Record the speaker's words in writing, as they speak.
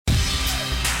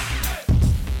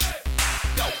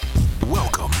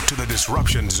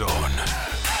disruption zone.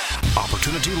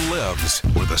 Opportunity lives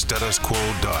where the status quo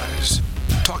dies.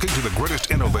 Talking to the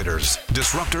greatest innovators,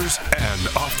 disruptors, and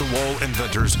off-the-wall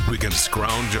inventors we can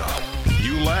scrounge up.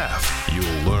 You laugh,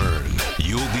 you'll learn,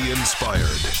 you'll be inspired.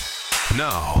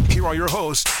 Now, here are your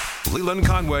hosts, Leland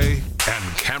Conway and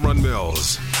Cameron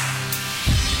Mills.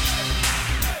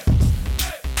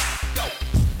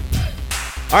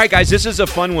 All right, guys, this is a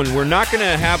fun one. We're not going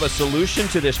to have a solution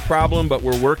to this problem, but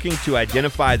we're working to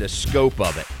identify the scope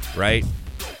of it, right?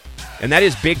 And that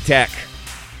is big tech.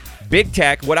 Big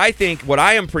tech, what I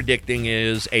am predicting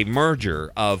is a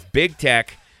merger of big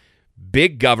tech,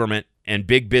 big government, and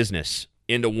big business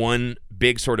into one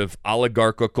big sort of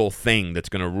oligarchical thing that's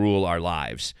going to rule our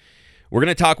lives. We're going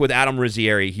to talk with Adam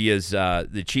Rizzieri. He is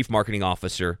the chief marketing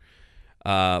officer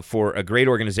for a great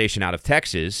organization out of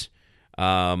Texas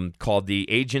called the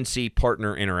Agency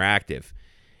Partner Interactive.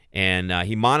 And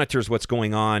he monitors what's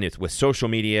going on with social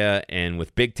media and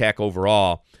with big tech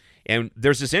overall. And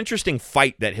there's this interesting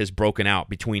fight that has broken out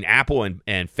between Apple and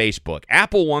Facebook.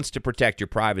 Apple wants to protect your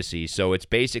privacy, so it's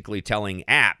basically telling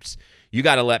apps, you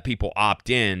got to let people opt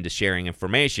in to sharing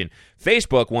information.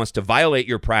 Facebook wants to violate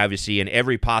your privacy in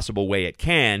every possible way it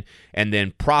can and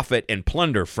then profit and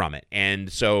plunder from it.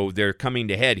 And so they're coming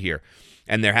to head here,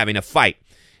 and they're having a fight.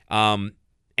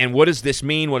 And what does this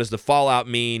mean? What does the fallout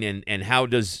mean? And how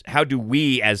do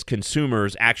we as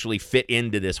consumers actually fit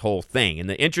into this whole thing? And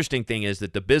the interesting thing is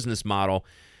that the business model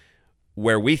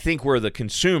where we think we're the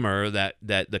consumer, that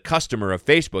the customer of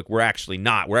Facebook, we're actually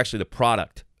not. We're actually the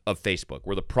product of Facebook.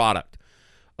 We're the product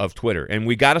of Twitter. And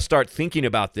we got to start thinking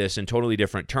about this in totally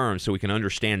different terms so we can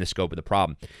understand the scope of the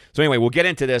problem. So anyway, we'll get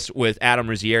into this with Adam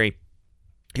Rizzieri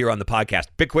here on the podcast.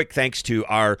 Big quick thanks to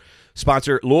our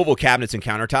sponsor, Louisville Cabinets and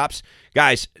Countertops.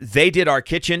 Guys, they did our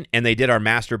kitchen and they did our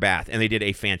master bath, and they did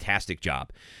a fantastic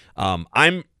job.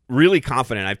 I'm really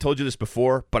confident. I've told you this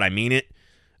before, but I mean it.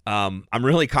 I'm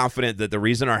really confident that the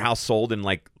reason our house sold in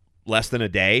like less than a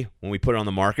day when we put it on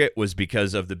the market was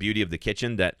because of the beauty of the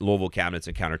kitchen that Louisville Cabinets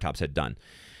and Countertops had done.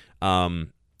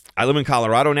 I live in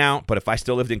Colorado now, but if I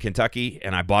still lived in Kentucky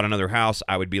and I bought another house,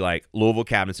 I would be like, Louisville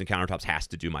Cabinets and Countertops has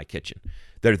to do my kitchen.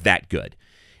 They're that good.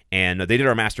 And they did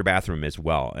our master bathroom as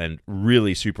well, and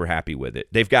really super happy with it.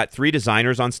 They've got 3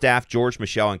 designers on staff, George,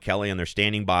 Michelle, and Kelly, and they're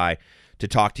standing by to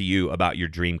talk to you about your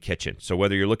dream kitchen. So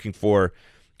whether you're looking for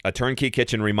a turnkey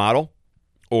kitchen remodel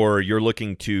or you're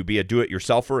looking to be a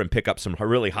do-it-yourselfer and pick up some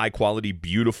really high-quality,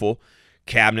 beautiful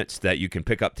cabinets that you can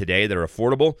pick up today that are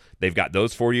affordable, they've got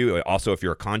those for you. Also, if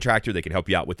you're a contractor, they can help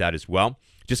you out with that as well.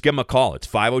 Just give them a call. It's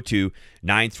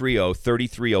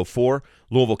 502-930-3304,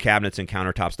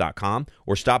 LouisvilleCabinetsandCountertops.com,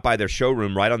 or stop by their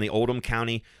showroom right on the Oldham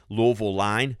County Louisville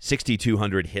line,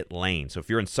 6200 Hit Lane. So if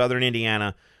you're in southern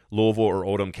Indiana, Louisville, or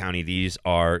Oldham County, these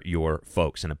are your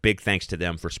folks. And a big thanks to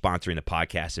them for sponsoring the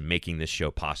podcast and making this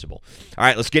show possible. All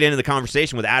right, let's get into the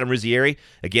conversation with Adam Rizzieri.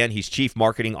 Again, he's Chief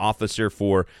Marketing Officer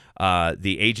for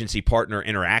the Agency Partner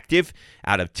Interactive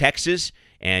out of Texas,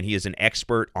 and he is an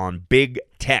expert on big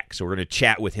tech. So we're going to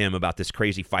chat with him about this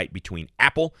crazy fight between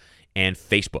Apple and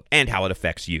Facebook and how it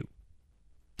affects you.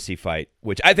 Fight,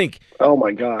 which I think, oh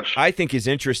my gosh, I think is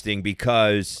interesting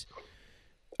because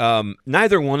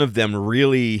neither one of them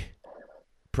really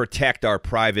protect our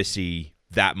privacy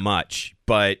that much.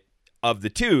 But of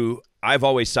the two, I've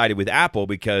always sided with Apple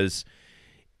because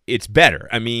it's better.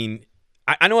 I mean,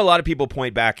 I know a lot of people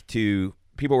point back to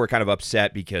people were kind of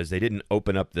upset because they didn't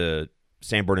open up the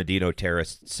San Bernardino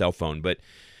terrorist cell phone. But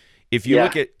if you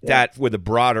look at that with a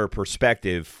broader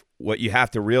perspective, what you have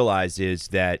to realize is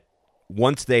that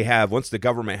once the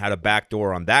government had a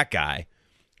backdoor on that guy,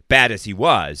 bad as he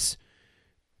was,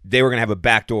 they were going to have a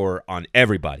backdoor on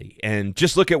everybody. And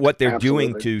just look at what they're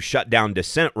doing to shut down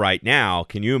dissent right now.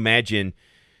 Can you imagine?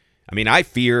 I mean, I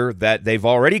fear that they've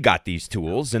already got these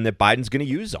tools and that Biden's going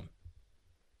to use them.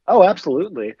 Oh,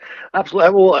 absolutely.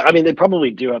 Absolutely. Well, I mean, they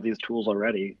probably do have these tools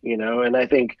already, and I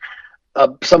think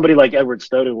somebody like Edward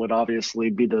Snowden would obviously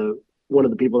be one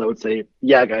of the people that would say,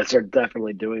 yeah, guys, they're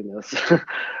definitely doing this.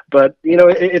 But,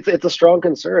 it's a strong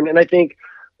concern. And I think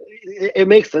it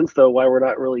makes sense, though, why we're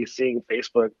not really seeing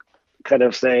Facebook kind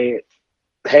of say,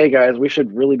 hey, guys, we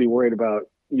should really be worried about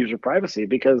user privacy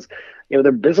because,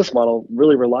 their business model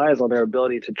really relies on their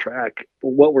ability to track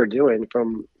what we're doing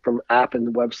from app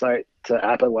and website to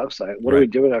app and website. What are we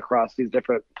doing across these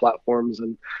different platforms?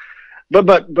 And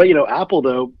but Apple,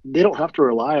 though, they don't have to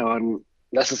rely on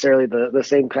necessarily the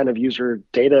same kind of user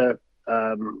data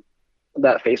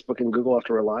that Facebook and Google have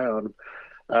to rely on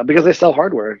because they sell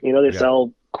hardware. They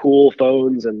sell cool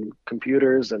phones and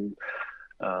computers and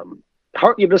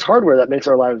just hardware that makes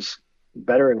our lives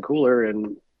better and cooler.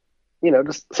 And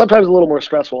just sometimes a little more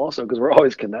stressful also because we're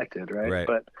always connected, right? Right.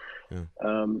 But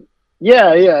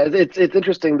Yeah. yeah, it's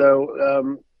interesting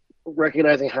though,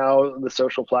 recognizing how the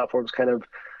social platforms kind of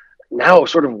now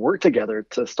sort of work together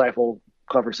to stifle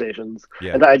conversations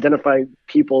Yeah. and to identify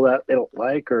people that they don't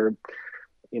like, or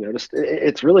just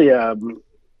it's really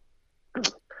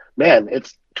man,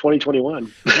 it's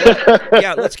 2021.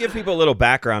 Yeah, let's give people a little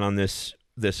background on this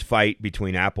fight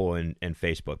between Apple and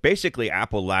Facebook. Basically,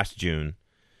 Apple last June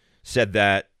said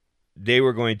that they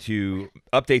were going to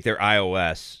update their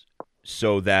iOS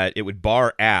so that it would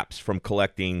bar apps from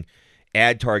collecting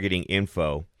ad targeting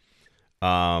info,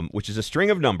 which is a string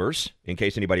of numbers, in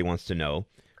case anybody wants to know,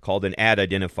 called an ad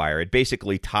identifier. It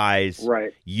basically ties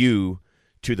you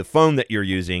to the phone that you're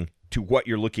using to what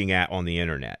you're looking at on the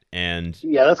internet. And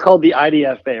yeah, that's called the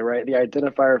IDFA, right? The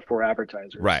identifier for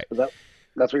advertisers. Right. That's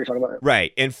what you're talking about?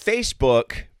 Right. And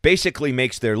Facebook basically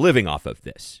makes their living off of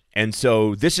this. And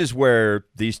so this is where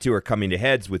these two are coming to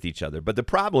heads with each other. But the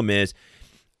problem is,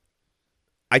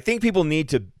 I think people need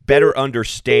to better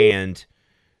understand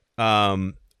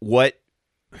what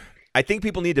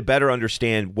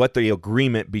the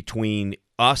agreement between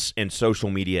us and social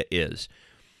media is.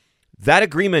 That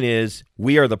agreement is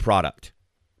we are the product.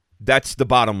 That's the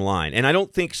bottom line. And I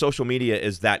don't think social media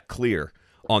is that clear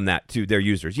on that to their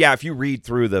users. Yeah, if you read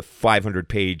through the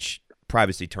 500-page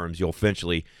privacy terms, you'll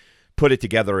eventually put it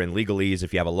together in legalese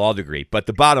if you have a law degree. But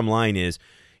the bottom line is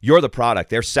you're the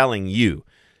product. They're selling you.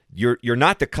 You're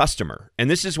not the customer. And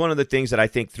this is one of the things that I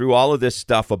think through all of this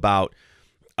stuff about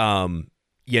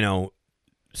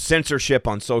censorship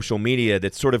on social media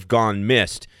that's sort of gone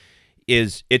missed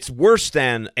is it's worse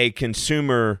than a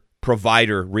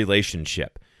consumer-provider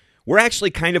relationship. We're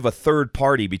actually kind of a third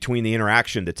party between the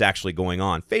interaction that's actually going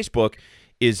on. Facebook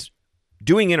is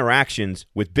doing interactions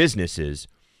with businesses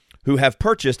who have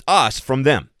purchased us from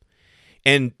them.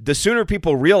 And the sooner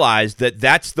people realize that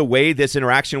that's the way this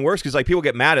interaction works, because like people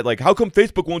get mad at like, how come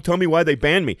Facebook won't tell me why they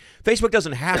banned me? Facebook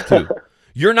doesn't have to.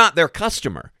 You're not their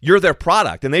customer. You're their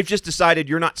product. And they've just decided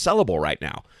you're not sellable right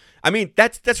now. I mean,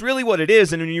 that's really what it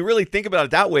is. And when you really think about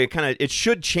it that way, it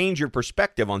should change your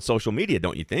perspective on social media,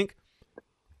 don't you think?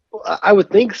 I would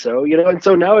think so, and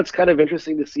so now it's kind of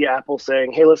interesting to see Apple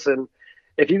saying, hey, listen,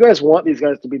 if you guys want these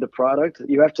guys to be the product,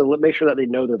 you have to make sure that they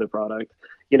know they're the product.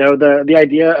 The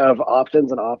idea of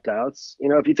opt-ins and opt-outs,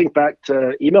 if you think back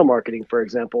to email marketing, for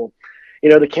example,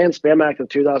 the Canned Spam Act of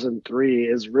 2003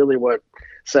 is really what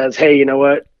says, hey, you know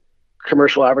what,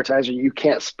 commercial advertiser, you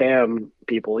can't spam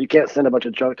people. You can't send a bunch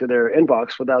of junk to their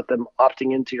inbox without them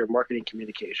opting into your marketing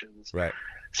communications. Right.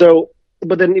 So,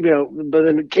 but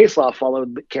then case law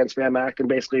followed the Canned Spam Act and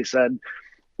basically said,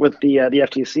 with the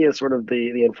FTC as sort of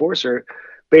the enforcer,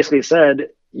 basically said,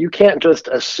 you can't just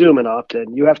assume an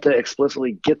opt-in. You have to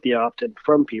explicitly get the opt-in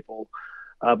from people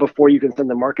before you can send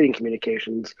the marketing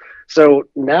communications. So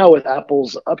now with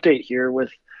Apple's update here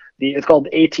with it's called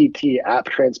ATT, App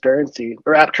Transparency,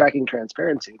 or App Tracking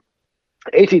Transparency.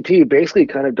 ATT basically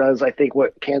kind of does, I think,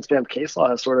 what Canned Spam case law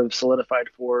has sort of solidified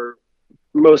for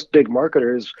most big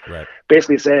marketers, right.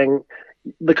 Basically saying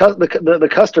the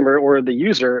customer or the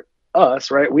user,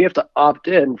 us, right, we have to opt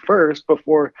in first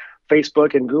before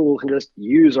Facebook and Google can just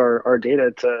use our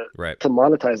data to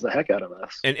monetize the heck out of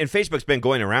us. And Facebook's been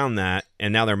going around that,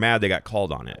 and now they're mad they got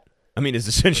called on it. I mean, it's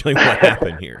essentially what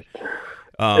happened here.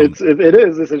 It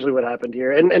is essentially what happened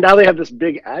here. And now they have this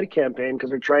big ad campaign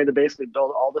because they're trying to basically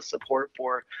build all the support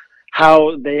for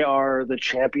how they are the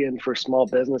champion for small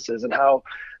businesses and how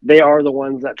they are the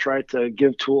ones that try to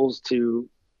give tools to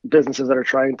businesses that are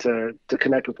trying to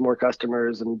connect with more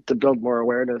customers and to build more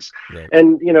awareness. Right.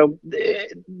 And,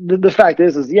 the fact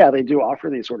is, yeah, they do offer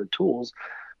these sort of tools,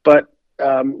 but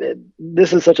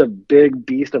this is such a big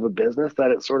beast of a business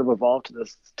that it sort of evolved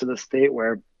to this state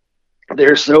where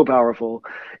they're so powerful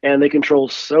and they control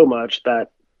so much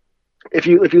that if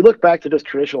you look back to just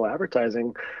traditional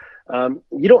advertising,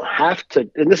 you don't have to,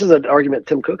 and this is an argument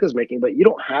Tim Cook is making, but you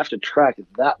don't have to track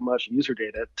that much user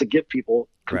data to get people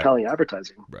compelling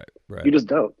advertising. Right. You just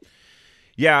don't.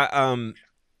 Yeah.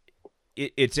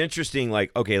 It's interesting.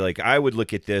 Like I would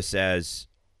look at this as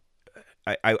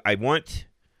I want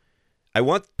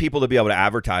people to be able to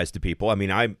advertise to people. I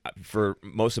mean, for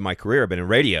most of my career, I've been in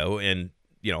radio, and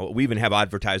we even have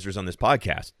advertisers on this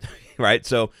podcast, right?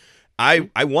 So I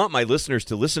want my listeners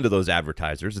to listen to those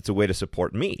advertisers. It's a way to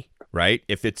support me, right?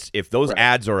 If those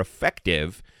ads are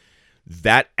effective,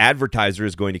 that advertiser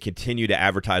is going to continue to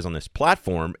advertise on this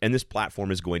platform, and this platform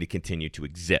is going to continue to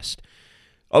exist.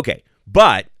 Okay,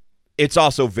 but it's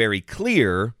also very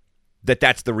clear that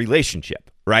that's the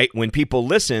relationship, right? When people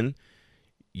listen,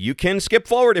 you can skip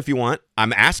forward if you want.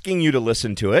 I'm asking you to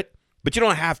listen to it. But you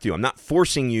don't have to. I'm not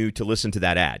forcing you to listen to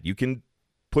that ad. You can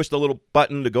push the little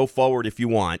button to go forward if you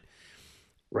want.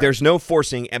 Right. There's no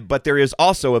forcing, but there is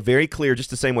also a very clear, just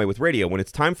the same way with radio, when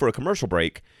it's time for a commercial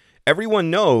break, everyone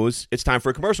knows it's time for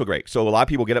a commercial break. So a lot of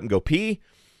people get up and go pee.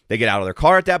 They get out of their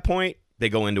car at that point. They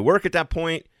go into work at that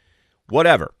point.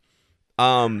 Whatever.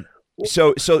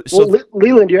 So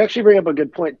Leland, you actually bring up a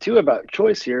good point too about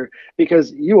choice here,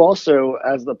 because you also,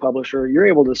 as the publisher, you're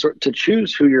able to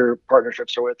choose who your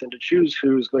partnerships are with and to choose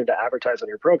who's going to advertise on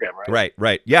your program, right?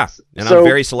 Right. Yeah, and so I'm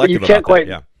very selective about that.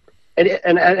 Yeah.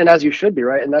 And as you should be,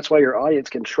 right? And that's why your audience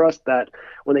can trust that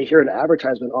when they hear an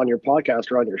advertisement on your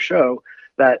podcast or on your show,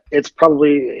 that it's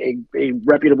probably a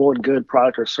reputable and good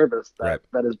product or service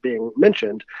that is being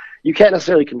mentioned. You can't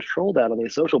necessarily control that on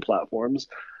these social platforms.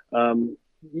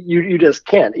 You just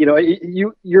can't.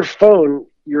 Your phone,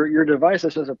 your device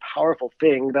is just a powerful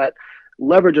thing that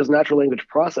leverages natural language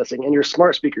processing, and your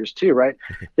smart speakers too, right?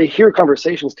 They hear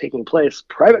conversations taking place,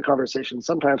 private conversations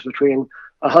sometimes between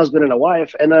a husband and a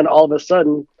wife, and then all of a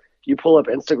sudden you pull up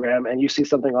Instagram and you see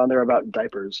something on there about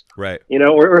diapers, right?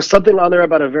 Or something on there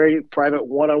about a very private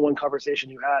one-on-one conversation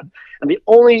you had, and the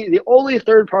only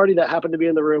third party that happened to be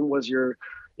in the room was your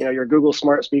Google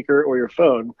smart speaker or your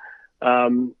phone.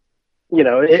 And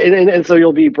so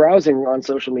you'll be browsing on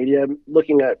social media,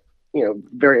 looking at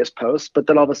various posts, but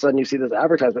then all of a sudden you see this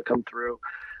advertisement come through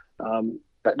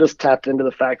that just tapped into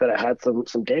the fact that it had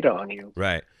some data on you.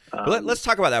 Right. Let's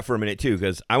talk about that for a minute too,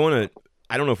 because I don't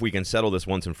know if we can settle this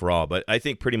once and for all, but I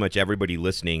think pretty much everybody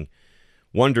listening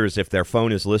wonders if their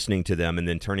phone is listening to them and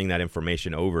then turning that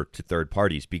information over to third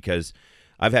parties, because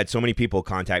I've had so many people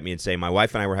contact me and say, my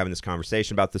wife and I were having this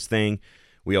conversation about this thing.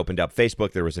 We opened up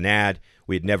Facebook. There was an ad.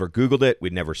 We had never Googled it.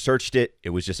 We'd never searched it.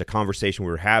 It was just a conversation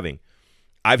we were having.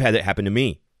 I've had it happen to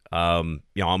me.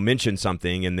 I'll mention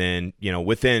something, and then,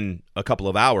 within a couple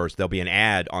of hours, there'll be an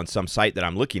ad on some site that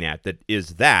I'm looking at that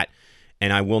is that,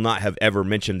 and I will not have ever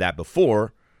mentioned that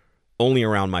before, only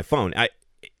around my phone.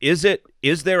 Is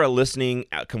there a listening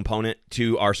component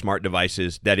to our smart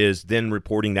devices that is then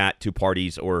reporting that to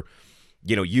parties, or,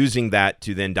 using that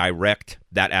to then direct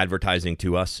that advertising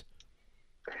to us?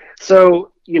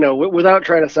 So, without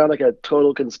trying to sound like a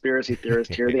total conspiracy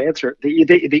theorist here,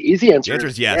 the easy answer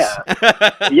is yes.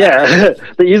 Yeah.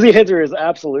 The easy answer is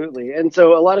absolutely. And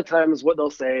so a lot of times what they'll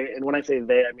say, and when I say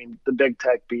they, I mean the big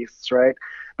tech beasts, right?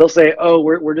 They'll say, oh,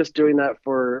 we're just doing that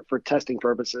for testing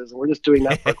purposes, and we're just doing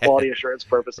that for quality assurance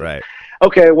purposes. Right.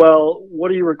 Okay, well, what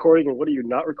are you recording and what are you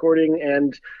not recording?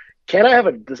 And can I have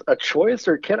a choice,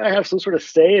 or can I have some sort of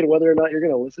say in whether or not you're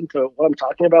going to listen to what I'm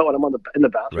talking about when I'm in the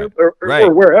bathroom or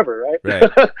wherever,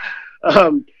 right?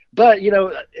 But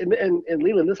and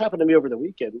Leland, this happened to me over the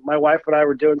weekend. My wife and I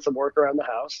were doing some work around the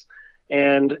house,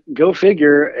 and go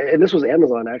figure, and this was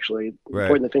Amazon actually,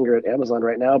 pointing the finger at Amazon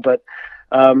right now, but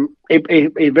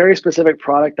a very specific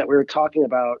product that we were talking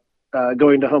about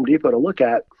going to Home Depot to look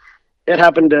at. It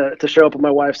happened to show up on my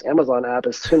wife's Amazon app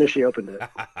as soon as she opened it.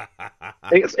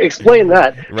 Explain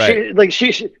that. Right.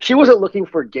 She wasn't looking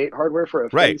for gate hardware for a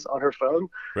fence on her phone.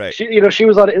 Right. She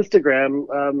was on Instagram,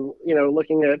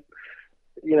 looking at,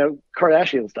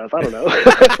 Kardashian stuff. I don't know.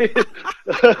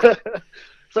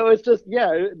 So it's just,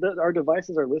 our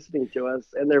devices are listening to us,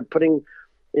 and they're putting,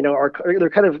 they're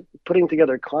kind of putting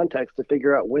together context to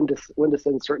figure out when to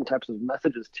send certain types of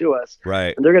messages to us.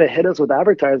 Right. And they're going to hit us with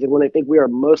advertising when they think we are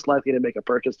most likely to make a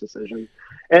purchase decision.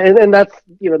 And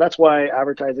that's why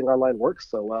advertising online works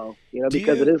so well,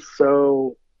 because it is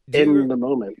so in the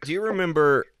moment. Do you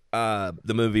remember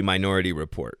the movie Minority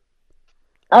Report?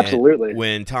 Absolutely. And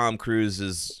when Tom Cruise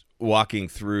is walking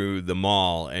through the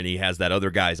mall and he has that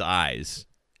other guy's eyes.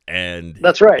 And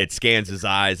that's right. It scans his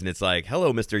eyes, and it's like,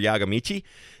 "Hello, Mr. Yagamichi."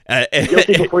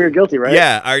 Guilty before you're guilty, right?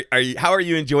 Yeah. How are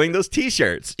you enjoying those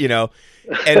T-shirts?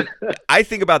 And I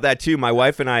think about that too. My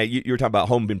wife and I, you were talking about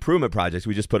home improvement projects.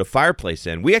 We just put a fireplace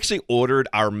in. We actually ordered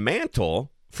our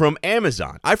mantle from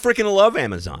Amazon. I freaking love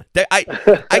Amazon.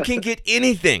 I can get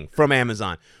anything from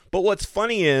Amazon. But what's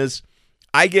funny is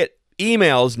I get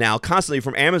emails now constantly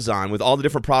from Amazon with all the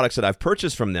different products that I've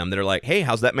purchased from them that are like, hey,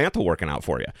 how's that mantle working out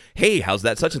for you? Hey, how's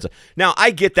that such and such? Now, I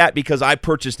get that because I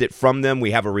purchased it from them. We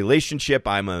have a relationship.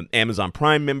 I'm an Amazon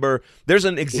Prime member. There's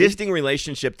an existing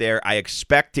relationship there. I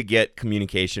expect to get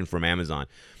communication from Amazon.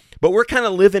 But we're kind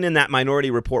of living in that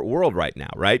Minority Report world right now,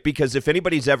 right? Because if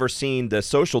anybody's ever seen The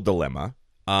Social Dilemma,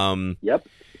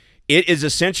 it is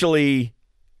essentially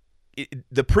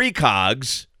the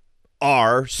precogs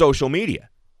are social media.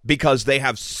 because they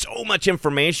have so much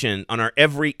information on our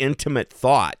every intimate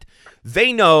thought.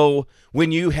 They know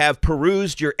when you have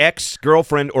perused your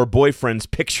ex-girlfriend or boyfriend's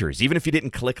pictures, even if you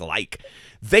didn't click like.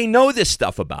 They know this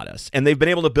stuff about us, and they've been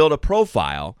able to build a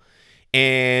profile.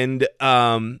 And,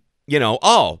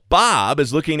 oh, Bob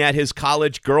is looking at his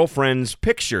college girlfriend's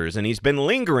pictures, and he's been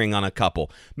lingering on a couple.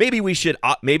 Maybe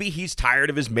he's tired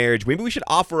of his marriage. Maybe we should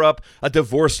offer up a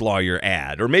divorce lawyer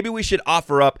ad, or maybe we should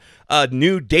offer up a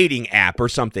new dating app or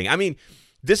something. I mean,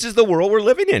 this is the world we're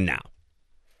living in now.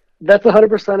 That's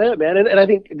 100% it, man. And I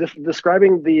think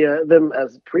describing them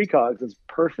as precogs is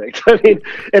perfect. I mean,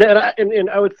 and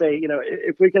I would say,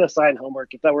 if we can assign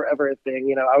homework, if that were ever a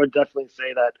thing, I would definitely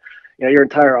say that, your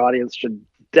entire audience should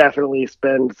definitely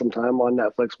spend some time on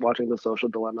Netflix watching The Social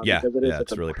Dilemma, because it is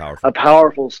it's really powerful. A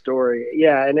powerful story.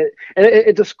 Yeah, and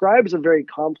it describes a very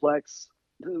complex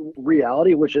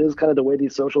reality, which is kind of the way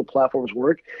these social platforms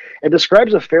work. It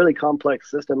describes a fairly complex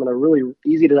system in a really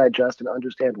easy to digest and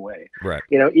understand way. Right.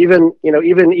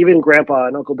 Even Grandpa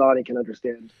and Uncle Donnie can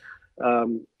understand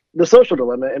the social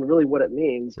dilemma and really what it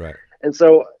means. Right. And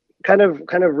so kind of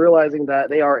realizing that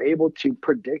they are able to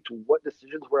predict what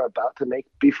decisions we're about to make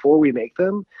before we make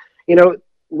them.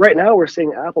 Right now we're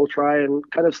seeing Apple try and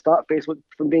kind of stop Facebook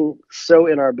from being so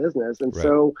in our business. And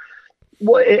so,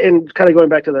 well, and kind of going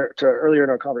back to earlier in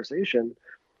our conversation,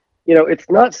 it's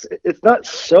not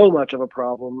so much of a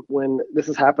problem when this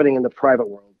is happening in the private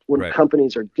world, when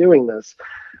companies are doing this,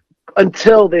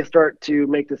 until they start to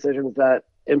make decisions that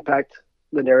impact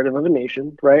the narrative of a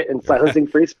nation, right, and silencing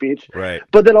free speech. Right.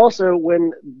 But then also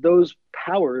when those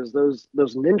powers, those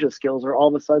ninja skills, are all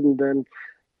of a sudden then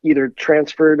either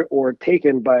transferred or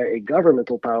taken by a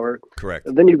governmental power, correct,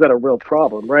 then you've got a real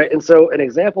problem, right? And so an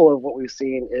example of what we've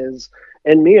seen is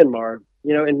in Myanmar.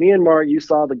 In Myanmar, you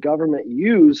saw the government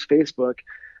use Facebook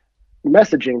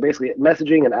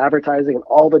messaging and advertising and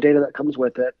all the data that comes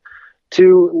with it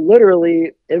to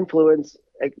literally influence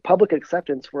public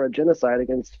acceptance for a genocide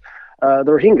against the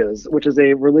Rohingyas, which is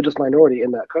a religious minority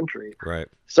in that country. Right.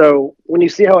 So when you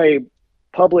see how a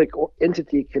public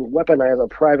entity can weaponize a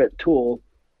private tool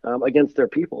against their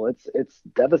people, it's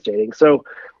devastating. So,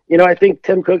 I think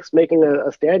Tim Cook's making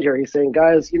a stand here. He's saying,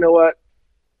 guys, you know what?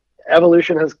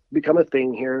 Evolution has become a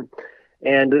thing here,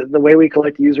 and the way we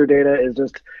collect user data is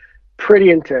just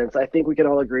pretty intense. I think we can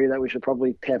all agree that we should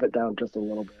probably tamp it down just a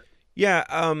little bit. Yeah.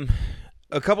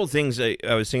 A couple of things I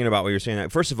was thinking about what you're saying.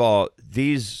 First of all,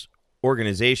 these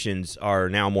organizations are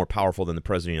now more powerful than the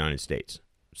President of the United States.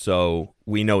 So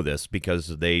we know this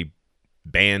because they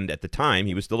banned, at the time,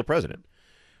 he was still the president,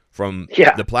 from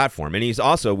the platform. And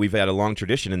we've had a long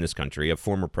tradition in this country of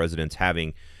former presidents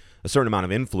having a certain amount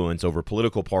of influence over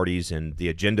political parties and the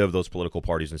agenda of those political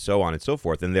parties and so on and so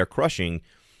forth. And they're crushing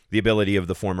the ability of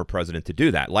the former president to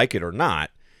do that. Like it or not,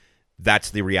 that's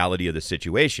the reality of the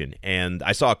situation. And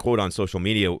I saw a quote on social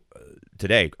media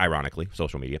today, ironically,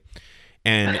 social media,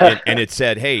 and it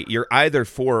said, hey,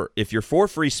 if you're for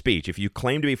free speech, if you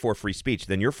claim to be for free speech,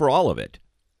 then you're for all of it,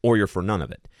 or you're for none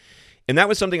of it. And that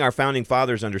was something our founding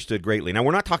fathers understood greatly. Now,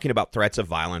 we're not talking about threats of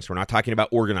violence. We're not talking about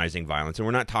organizing violence. And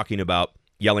we're not talking about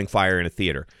yelling fire in a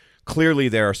theater. Clearly,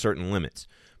 there are certain limits.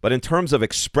 But in terms of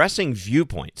expressing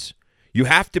viewpoints, you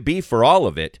have to be for all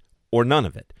of it or none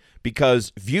of it.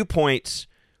 Because viewpoints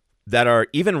that are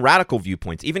even radical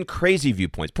viewpoints, even crazy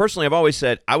viewpoints, personally, I've always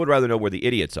said I would rather know where the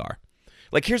idiots are.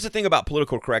 Like, here's the thing about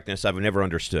political correctness I've never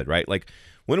understood, right? Like,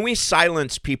 when we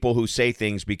silence people who say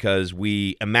things because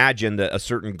we imagine that a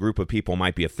certain group of people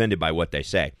might be offended by what they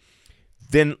say,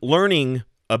 then learning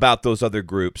about those other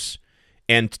groups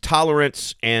and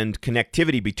tolerance and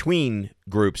connectivity between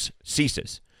groups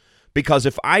ceases. Because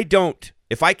if I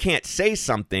can't say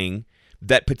something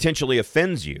that potentially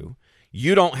offends you,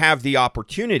 you don't have the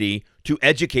opportunity to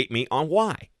educate me on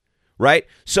why. Right?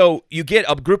 So you get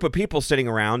a group of people sitting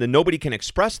around and nobody can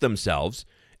express themselves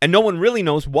and no one really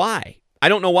knows why. I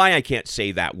don't know why I can't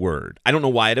say that word. I don't know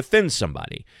why it offends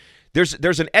somebody.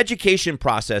 There's an education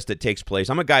process that takes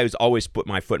place. I'm a guy who's always put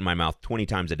my foot in my mouth 20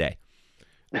 times a day.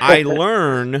 I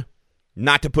learn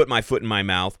not to put my foot in my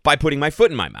mouth by putting my foot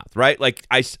in my mouth, right? Like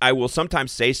I will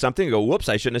sometimes say something and go, whoops,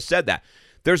 I shouldn't have said that.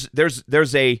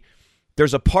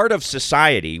 There's a part of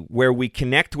society where we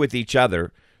connect with each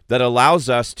other that allows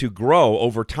us to grow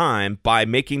over time by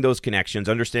making those connections,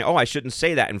 understand, I shouldn't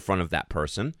say that in front of that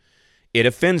person. It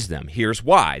offends them. Here's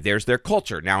why. There's their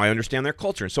culture. Now I understand their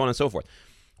culture, and so on and so forth.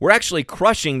 We're actually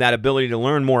crushing that ability to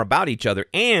learn more about each other,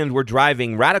 and we're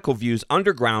driving radical views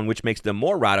underground, which makes them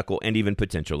more radical and even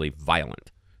potentially violent.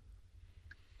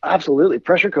 Absolutely.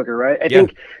 Pressure cooker, right? I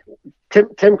think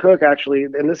Tim Cook actually,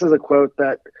 and this is a quote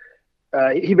that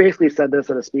he basically said this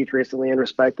in a speech recently in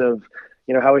respect of,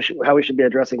 how we should be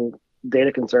addressing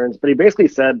data concerns. But he basically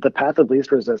said the path of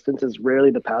least resistance is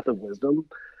rarely the path of wisdom.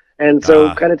 And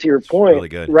so, kind of to your point, really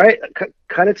good. right?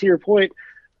 Kind of to your point,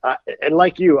 and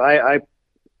like you, I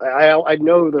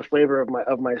know the flavor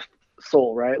of my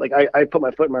soul, right? Like I put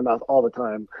my foot in my mouth all the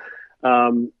time.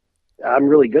 I'm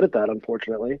really good at that,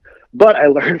 unfortunately, but I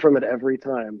learn from it every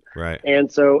time. Right.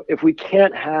 And so if we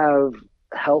can't have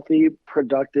healthy,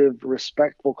 productive,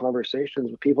 respectful conversations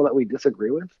with people that we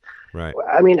disagree with, right.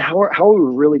 I mean, how are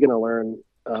we really going to learn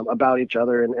about each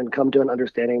other and come to an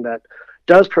understanding that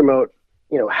does promote,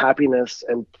 happiness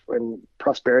and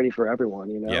prosperity for everyone,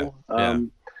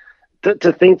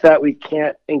 To think that we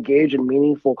can't engage in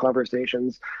meaningful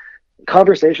conversations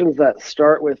that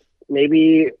start with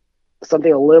maybe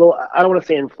something a little, I don't want to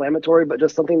say inflammatory, but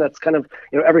just something that's kind of,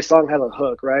 every song has a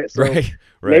hook, right? So right.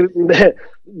 Maybe,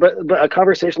 but a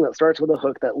conversation that starts with a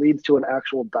hook that leads to an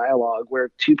actual dialogue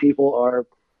where two people are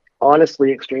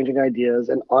honestly exchanging ideas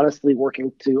and honestly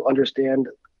working to understand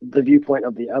the viewpoint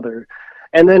of the other.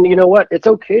 And then, you know what? It's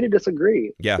okay to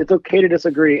disagree. Yeah. It's okay to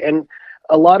disagree. And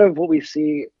a lot of what we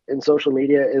see in social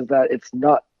media is that it's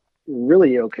not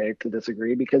really okay to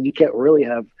disagree because you can't really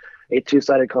have a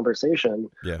two-sided conversation.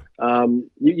 Yeah.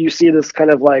 You see this kind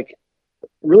of like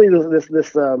really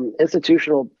this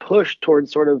institutional push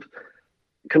towards sort of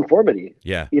conformity.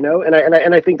 Yeah.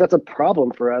 And I think that's a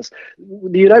problem for us.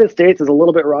 The United States is a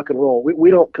little bit rock and roll. We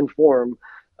don't conform.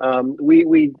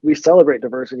 We celebrate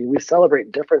diversity. We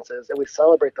celebrate differences, and we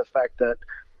celebrate the fact that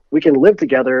we can live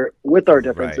together with our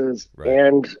differences right.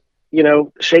 and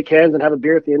shake hands and have a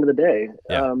beer at the end of the day.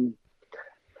 Yeah.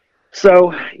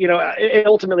 So,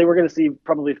 ultimately we're going to see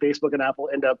probably Facebook and Apple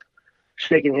end up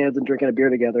shaking hands and drinking a beer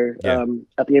together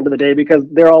at the end of the day because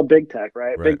they're all big tech,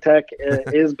 right? Big tech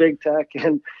is big tech.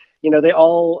 And, they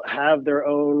all have their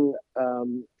own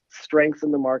strengths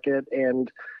in the market. And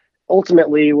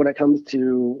ultimately, when it comes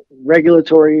to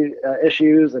regulatory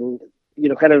issues and,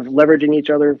 kind of leveraging each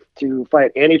other to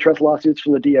fight antitrust lawsuits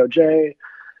from the DOJ,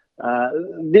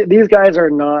 these guys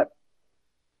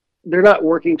they're not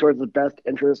working towards the best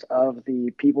interest of the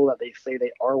people that they say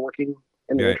they are working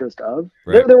in the interest of.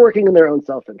 Right. They're working in their own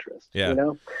self-interest. Yeah.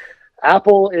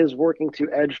 Apple is working to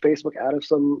edge Facebook out of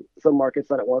some markets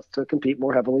that it wants to compete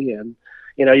more heavily in.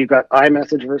 You've got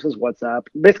iMessage versus WhatsApp.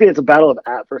 Basically, it's a battle of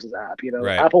app versus app.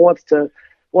 Right. Apple wants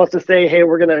to say, hey,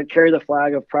 we're going to carry the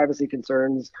flag of privacy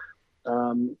concerns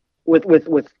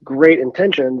with great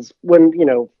intentions when,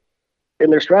 in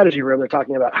their strategy room, they're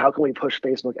talking about how can we push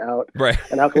Facebook out, right,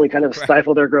 and how can we kind of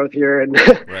stifle their growth here and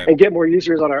and get more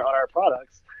users on our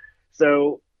products.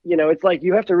 So it's like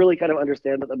you have to really kind of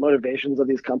understand that the motivations of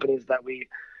these companies that we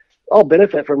all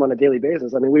benefit from on a daily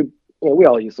basis. I mean, we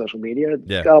all use social media. It's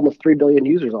got almost 3 billion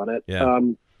users on it. Yeah.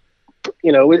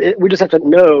 We just have to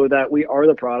know that we are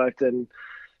the product, and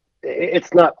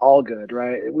it's not all good,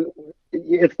 right?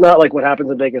 It's not like what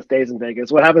happens in Vegas stays in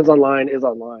Vegas. What happens online is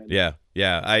online. Yeah.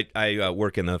 I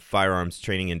work in the firearms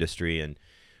training industry, and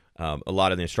a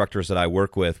lot of the instructors that I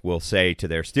work with will say to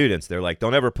their students, they're like,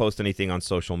 don't ever post anything on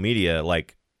social media.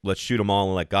 Like, let's shoot them all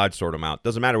and let God sort them out.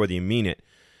 Doesn't matter whether you mean it.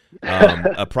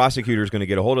 A prosecutor is going to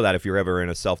get a hold of that if you're ever in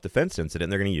a self-defense incident.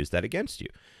 They're going to use that against you.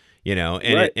 And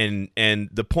right. and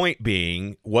the point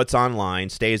being, what's online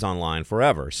stays online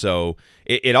forever. So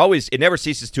it never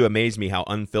ceases to amaze me how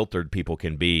unfiltered people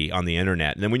can be on the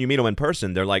internet. And then when you meet them in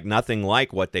person, they're like nothing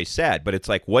like what they said. But it's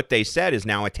like what they said is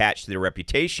now attached to their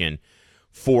reputation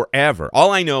forever.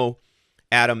 All I know,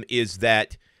 Adam, is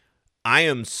that I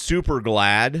am super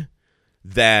glad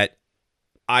that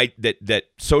that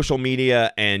social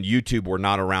media and YouTube were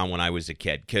not around when I was a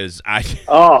kid, because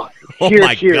oh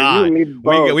my God,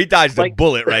 we dodged a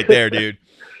bullet right there, dude.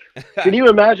 Can you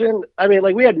imagine? I mean,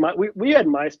 like we had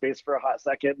MySpace for a hot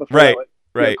second before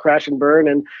right. crash and burn,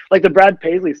 and like the Brad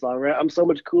Paisley song, right? I'm so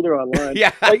much cooler online.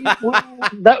 Yeah, like,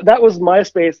 that was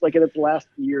MySpace, like in its last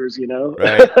years,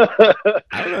 Right.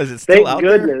 I don't know. Is it still out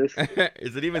goodness. there?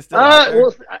 Is it even still out there?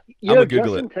 Well,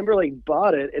 Justin Timberlake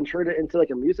bought it and turned it into like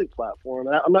a music platform.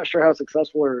 And I'm not sure how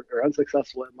successful or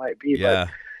unsuccessful it might be. Yeah.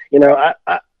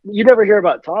 But you never hear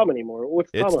about Tom anymore.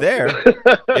 What's Tom? It's there.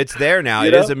 It's there now.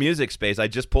 It is a music space. I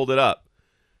just pulled it up.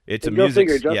 It's a music.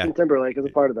 Go figure. Justin Timberlake is a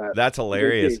part of that. That's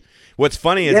hilarious. What's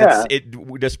funny is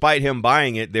despite him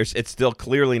buying it, it's still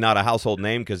clearly not a household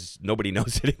name because nobody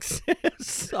knows it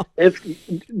exists. So. It's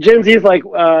Gen Z's like,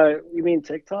 you mean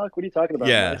TikTok? What are you talking about?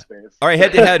 Yeah. MySpace? All right,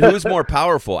 head to head, who's more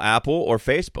powerful, Apple or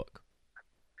Facebook?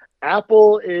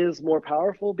 Apple is more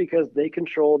powerful because they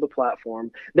control the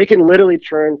platform. They can literally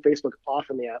turn Facebook off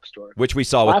in the App Store, which we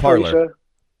saw with Parler.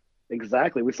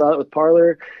 Exactly. We saw that with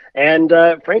Parler, and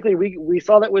frankly, we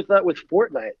saw that with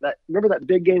Fortnite. Remember that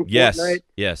big game Yes, Fortnite?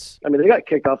 yes. I mean, they got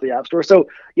kicked off the App Store. So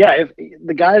yeah, if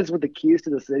the guys with the keys to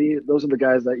the city, those are the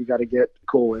guys that you got to get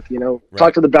cool with. You know, Right.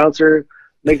 talk to the bouncer,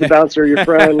 make the bouncer your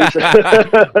friend.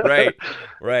 Right,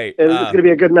 right. And it's gonna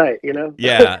be a good night. You know.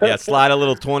 Yeah. Slide a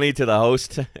little 20 to the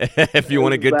host if you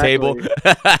want a good table.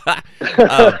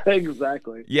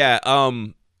 Exactly. Yeah.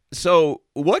 So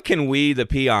what can we, the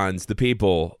peons, the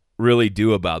people, really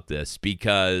do about this?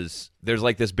 Because there's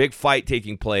like this big fight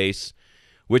taking place,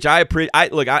 which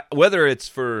whether it's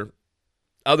for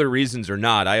other reasons or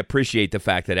not, I appreciate the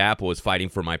fact that Apple is fighting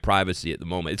for my privacy at the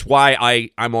moment. It's why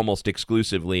I'm almost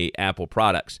exclusively Apple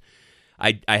products.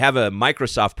 I have a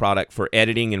Microsoft product for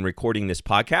editing and recording this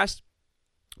podcast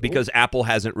because Apple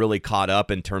hasn't really caught up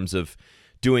in terms of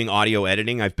doing audio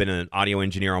editing. I've been an audio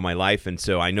engineer all my life, and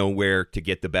so I know where to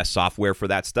get the best software for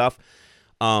that stuff.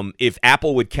 If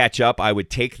Apple would catch up, I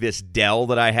would take this Dell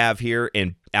that I have here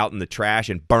and out in the trash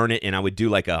and burn it, and I would do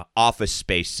like a Office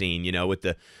Space scene, with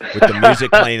the music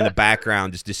playing in the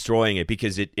background, just destroying it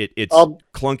because it's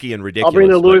clunky and ridiculous. I'll bring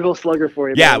the Louisville Slugger for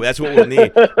you. Yeah, man. That's what we'll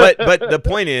need. But the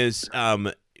point is,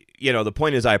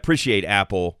 I appreciate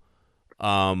Apple,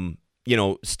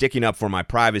 sticking up for my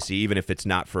privacy, even if it's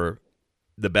not for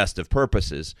the best of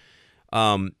purposes.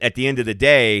 At the end of the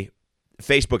day,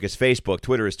 Facebook is Facebook,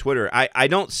 Twitter is Twitter. I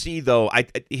don't see, though,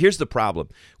 here's the problem.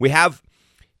 We have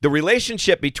the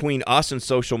relationship between us and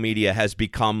social media has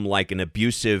become like an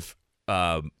abusive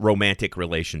romantic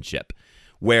relationship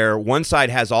where one side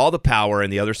has all the power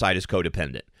and the other side is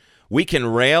codependent. We can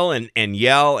rail and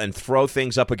yell and throw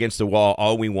things up against the wall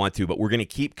all we want to, but we're going to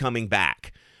keep coming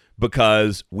back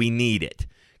because we need it.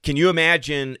 Can you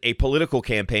imagine a political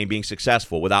campaign being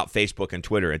successful without Facebook and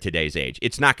Twitter in today's age?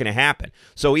 It's not going to happen.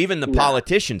 So even the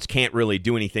politicians can't really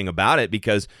do anything about it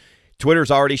because Twitter's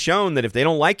already shown that if they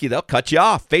don't like you, they'll cut you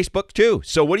off. Facebook too.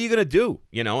 So what are you going to do?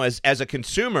 As a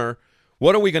consumer,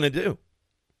 what are we going to do?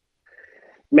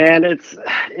 Man, it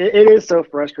is so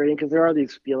frustrating because there are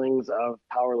these feelings of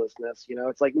powerlessness.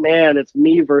 It's like, man, it's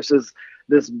me versus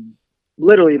this.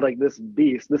 Literally, like this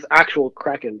beast, this actual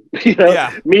kraken,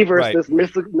 me versus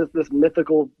this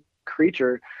mythical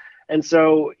creature. And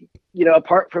so,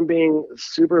 apart from being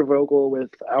super vocal with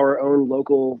our own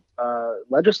local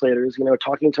legislators,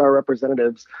 talking to our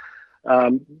representatives,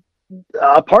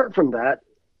 apart from that,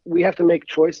 we have to make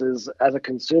choices as a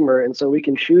consumer. And so we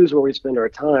can choose where we spend our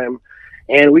time.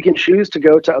 And we can choose to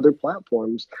go to other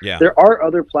platforms. Yeah. There are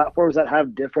other platforms that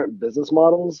have different business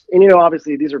models. And,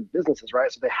 obviously, these are businesses, right?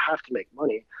 So they have to make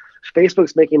money.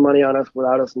 Facebook's making money on us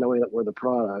without us knowing that we're the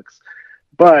products.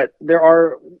 But there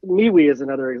are, MeWe is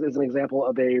an example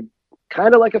of a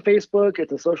kind of like a Facebook.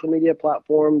 It's a social media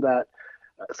platform that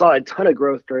saw a ton of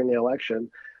growth during the election.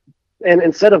 And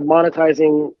instead of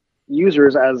monetizing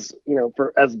users as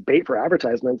bait for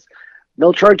advertisements,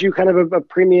 they'll charge you kind of a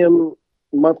premium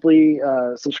monthly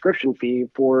subscription fee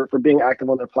for being active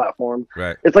on their platform.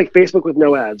 Right. It's like Facebook with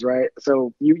no ads, right?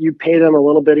 So you pay them a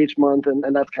little bit each month, and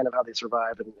that's kind of how they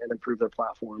survive and improve their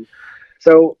platform.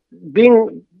 So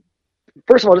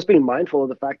first of all, just being mindful of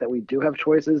the fact that we do have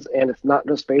choices, and it's not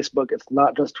just Facebook, it's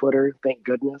not just Twitter, thank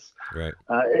goodness. Right.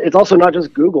 It's also not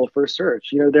just Google for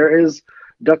search. There is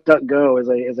DuckDuckGo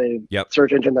is a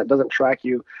search engine that doesn't track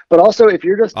you. But also, if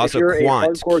you're Quant, a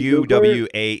hardcore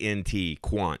QWANT,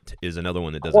 Quant is another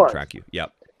one that doesn't track you.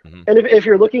 Yep. Mm-hmm. And if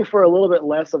you're looking for a little bit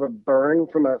less of a burn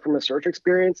from a search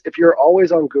experience, if you're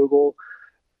always on Google,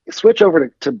 switch over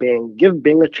to Bing. Give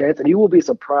Bing a chance, and you will be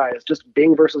surprised, just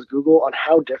Bing versus Google, on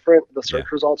how different the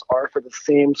search results are for the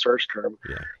same search term.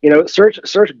 Yeah. Search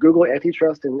Google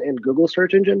antitrust in Google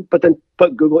search engine, but then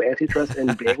put Google antitrust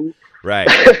in Bing. Right.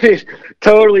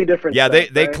 Totally different. Yeah, stuff,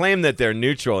 they right? claim that they're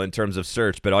neutral in terms of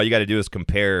search, but all you got to do is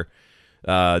compare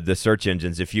the search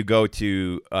engines. If you go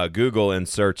to Google and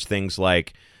search things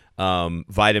like certain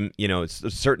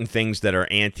things that are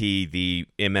anti the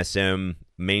MSM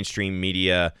mainstream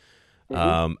media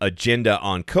agenda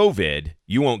on COVID,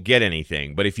 you won't get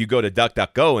anything. But if you go to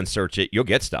DuckDuckGo and search it, you'll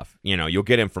get stuff. You'll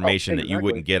get information that you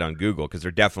wouldn't get on Google because they're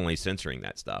definitely censoring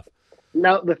that stuff.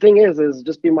 Now, the thing is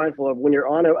just be mindful of when you're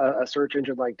on a search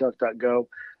engine like DuckDuckGo,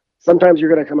 sometimes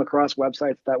you're going to come across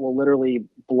websites that will literally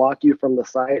block you from the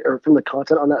site or from the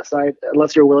content on that site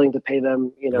unless you're willing to pay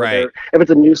them, right. If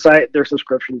it's a new site, their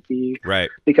subscription fee. Right.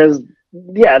 Because,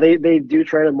 they do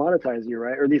try to monetize you,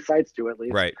 right? Or these sites do at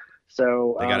least. Right.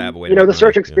 So, they got to have a way to make the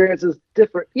search money. experience is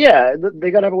different. Yeah,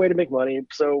 they got to have a way to make money.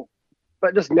 So,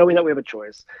 but just knowing that we have a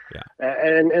choice. Yeah.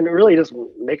 And really just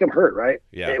make them hurt, right?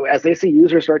 Yeah. As they see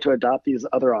users start to adopt these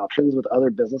other options with other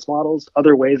business models,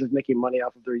 other ways of making money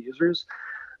off of their users,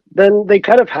 then they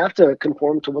kind of have to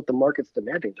conform to what the market's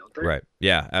demanding, don't they? Right.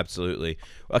 Yeah, absolutely.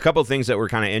 A couple of things that were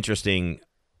kind of interesting.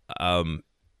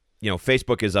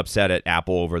 Facebook is upset at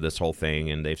Apple over this whole thing,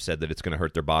 and they've said that it's going to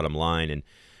hurt their bottom line. And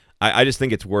I just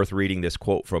think it's worth reading this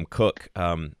quote from Cook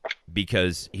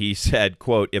because he said,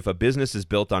 quote, "If a business is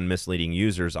built on misleading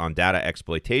users on data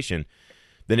exploitation,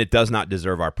 then it does not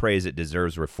deserve our praise. It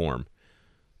deserves reform."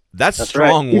 That's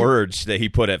strong right. words that he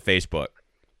put at Facebook.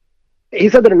 He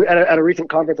said that at a recent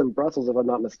conference in Brussels, if I'm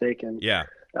not mistaken. Yeah.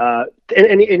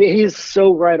 And he's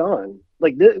so right on.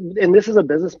 And this is a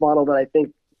business model that I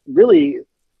think really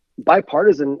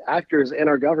bipartisan actors in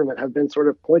our government have been sort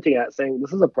of pointing at, saying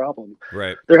this is a problem.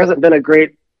 Right. There hasn't been a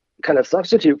great kind of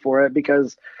substitute for it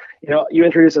because, you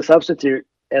introduce a substitute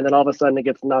and then all of a sudden it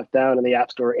gets knocked down in the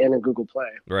App Store and in Google Play.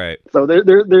 Right. So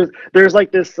there's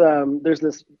like this there's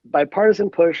this bipartisan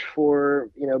push for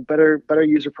better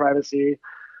user privacy,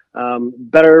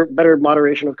 better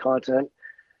moderation of content,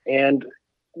 and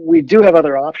we do have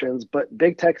other options, but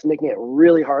big tech's making it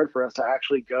really hard for us to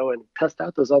actually go and test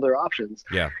out those other options.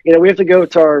 Yeah. We have to go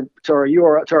to our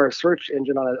URL, to our search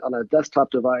engine on a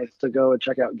desktop device to go and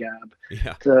check out Gab,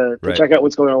 to check out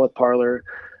what's going on with Parler.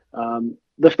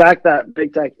 The fact that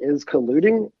big tech is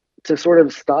colluding to sort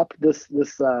of stop this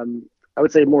I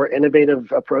would say more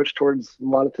innovative approach towards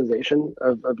monetization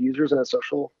of users in a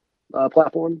social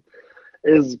platform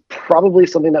is probably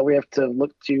something that we have to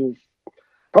look to,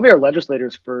 probably our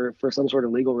legislators for some sort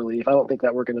of legal relief. I don't think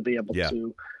that we're going to be able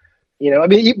to,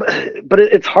 but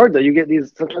it's hard though.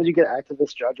 Sometimes you get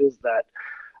activist judges that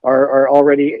are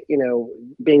already,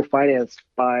 being financed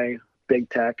by big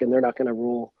tech, and they're not going to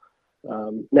rule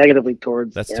negatively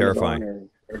towards That's Amazon terrifying.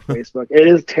 or Facebook. It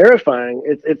is terrifying.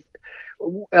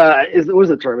 What was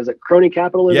the term? Is it crony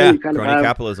capitalism? Yeah, crony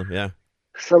capitalism. Yeah.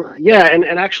 And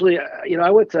actually, I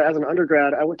went to, as an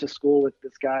undergrad, I went to school with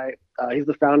this guy. He's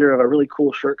the founder of a really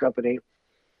cool shirt company,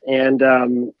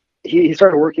 and he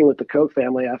started working with the Koch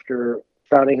family after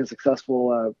founding his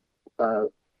successful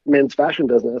men's fashion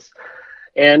business,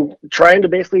 and trying to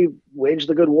basically wage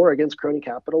the good war against crony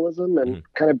capitalism and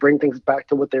kind of bring things back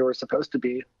to what they were supposed to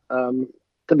be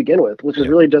to begin with, which is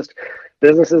really just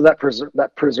businesses that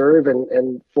preserve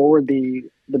and forward the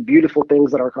beautiful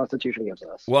things that our Constitution gives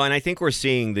us. Well, and I think we're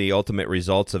seeing the ultimate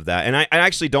results of that. And I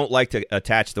actually don't like to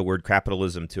attach the word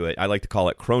capitalism to it. I like to call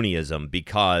it cronyism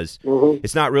because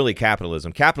it's not really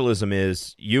capitalism. Capitalism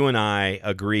is you and I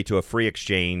agree to a free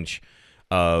exchange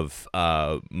of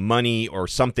money or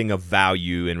something of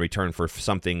value in return for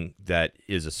something that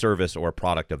is a service or a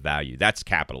product of value. That's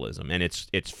capitalism. And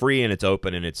it's free and it's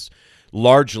open and it's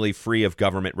largely free of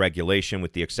government regulation,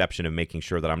 with the exception of making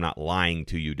sure that I'm not lying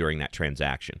to you during that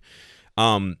transaction.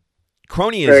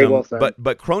 Cronyism, well,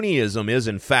 but cronyism is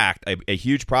in fact a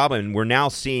huge problem, and we're now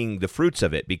seeing the fruits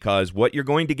of it, because what you're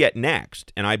going to get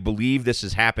next, and I believe this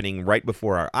is happening right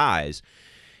before our eyes,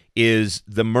 is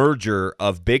the merger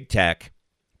of big tech,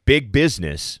 big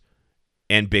business,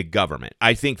 and big government.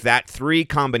 I think that three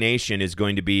combination is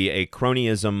going to be a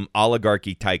cronyism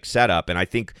oligarchy type setup, and I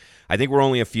think we're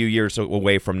only a few years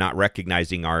away from not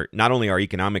recognizing not only our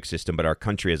economic system but our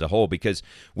country as a whole, because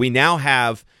we now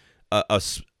have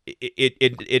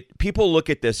people look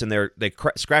at this and they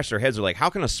scratch their heads. They're like, how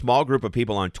can a small group of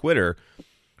people on Twitter,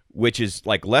 which is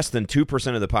like less than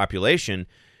 2% of the population,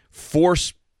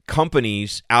 force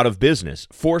companies out of business,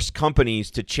 force companies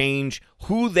to change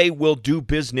who they will do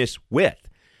business with?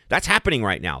 That's happening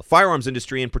right now. Firearms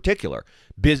industry in particular.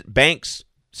 Banks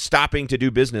stopping to do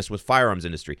business with firearms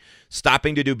industry,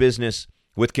 stopping to do business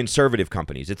with conservative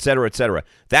companies, et cetera, et cetera.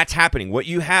 That's happening. What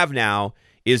you have now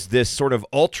is this sort of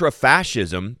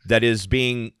ultra-fascism that is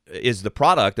the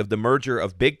product of the merger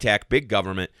of big tech, big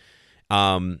government,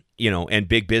 and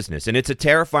big business. And it's a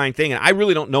terrifying thing. And I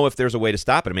really don't know if there's a way to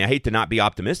stop it. I mean, I hate to not be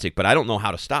optimistic, but I don't know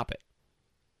how to stop it.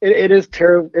 It is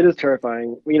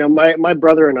terrifying. My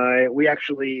brother and I, we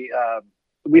actually,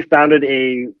 we founded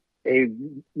a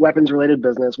weapons related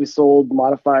business. We sold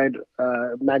modified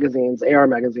magazines, AR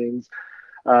magazines,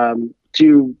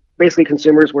 to basically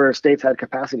consumers where states had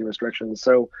capacity restrictions.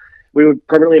 So we would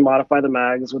permanently modify the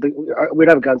mags. We'd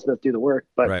have a gunsmith do the work.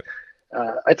 But right.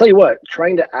 I tell you what,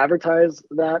 trying to advertise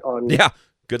that on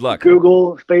good luck.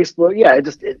 Google, Facebook,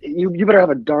 you better have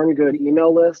a darn good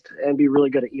email list and be really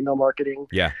good at email marketing.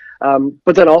 Yeah.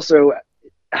 But then also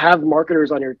have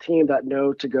marketers on your team that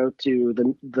know to go to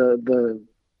the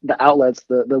outlets,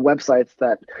 the websites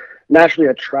that naturally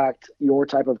attract your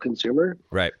type of consumer.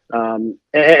 Right. And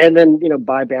then,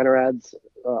 buy banner ads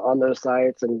on those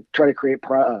sites and try to create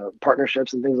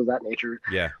partnerships and things of that nature.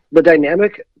 Yeah. The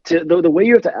dynamic the way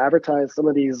you have to advertise some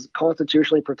of these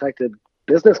constitutionally protected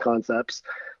business concepts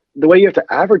the way you have to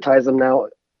advertise them now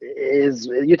is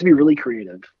you have to be really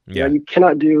creative. Yeah. You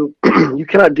cannot do you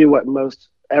cannot do what most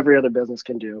every other business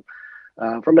can do.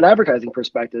 From an advertising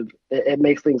perspective, it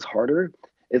makes things harder.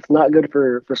 It's not good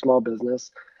for small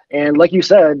business. And like you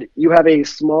said, you have a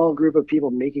small group of people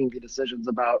making the decisions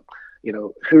about,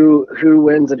 who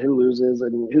wins and who loses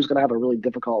and who's going to have a really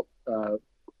difficult,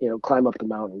 climb up the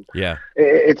mountain. Yeah.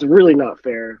 It's really not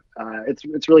fair.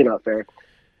 It's really not fair.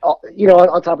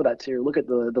 On top of that too, look at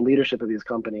the leadership of these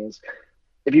companies.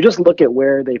 If you just look at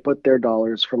where they put their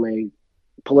dollars from a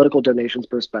political donations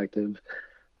perspective,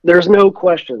 there's no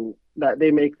question that they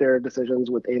make their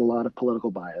decisions with a lot of political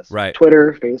bias. Right.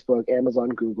 Twitter, Facebook, Amazon,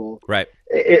 Google. Right.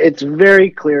 It's very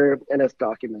clear and it's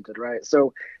documented, right?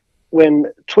 So when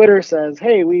Twitter says,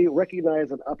 hey, we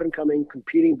recognize an up-and-coming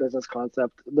competing business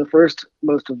concept, the first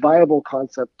most viable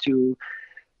concept to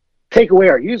take away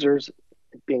our users,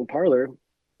 being Parler,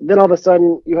 then all of a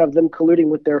sudden you have them colluding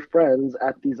with their friends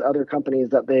at these other companies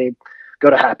that they go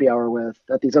to happy hour with,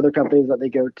 at these other companies that they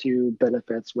go to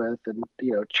benefits with, and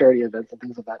charity events and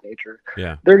things of that nature.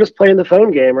 Yeah, they're just playing the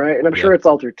phone game, right? And I'm sure it's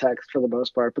all through text for the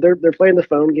most part, but they're playing the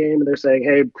phone game and they're saying,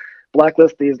 hey,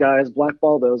 blacklist these guys,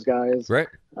 blackball those guys. Right.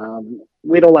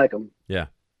 We don't like them. Yeah.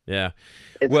 Yeah.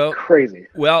 It's crazy.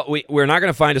 Well, we're not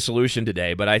going to find a solution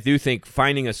today, but I do think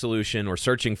finding a solution or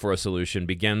searching for a solution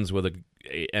begins with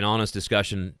an honest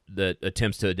discussion that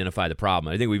attempts to identify the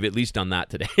problem. I think we've at least done that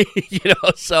today.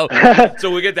 So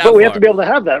we get that. But we have to be able to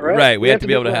have that, right? Right. We have to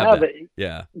be able to have that. It.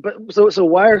 Yeah. But so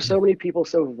why are so many people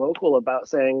so vocal about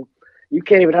saying you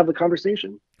can't even have the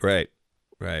conversation? Right.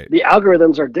 Right. The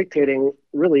algorithms are dictating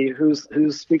really who's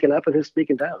speaking up and who's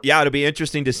speaking down. Yeah, it'll be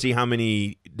interesting to see how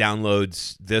many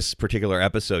downloads this particular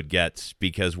episode gets,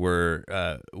 because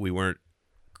we weren't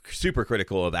super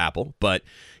critical of Apple, but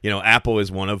Apple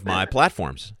is one of my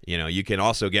platforms. You can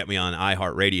also get me on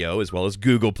iHeartRadio as well as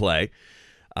Google Play.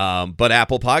 But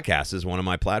Apple Podcasts is one of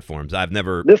my platforms.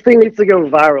 This thing needs to go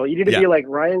viral. You need to be like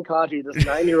Ryan Kaji, this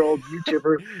 9-year-old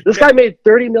YouTuber. This guy made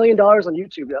 $30 million on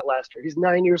YouTube that last year. He's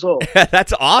 9 years old.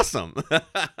 That's awesome.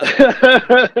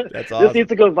 That's awesome. This needs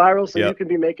to go viral so you can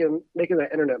be making that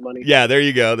internet money. Yeah, there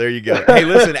you go. Hey,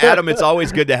 listen, Adam, it's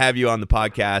always good to have you on the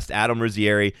podcast. Adam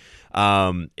Rizzieri,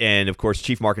 and of course,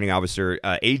 Chief Marketing Officer,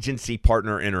 Agency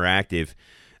Partner Interactive.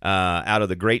 Out of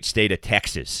the great state of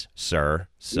Texas, sir.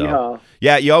 So,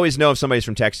 yeah, you always know if somebody's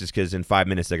from Texas because in 5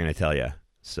 minutes they're going to tell you.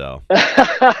 So,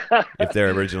 if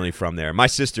they're originally from there. My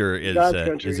sister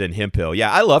is in Hemp Hill.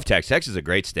 Yeah, I love Texas. Texas is a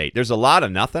great state. There's a lot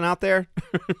of nothing out there.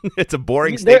 It's a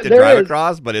boring state to drive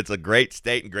across, but it's a great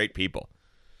state and great people.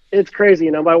 It's crazy.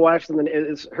 My wife's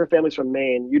her family's from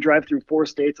Maine. You drive through 4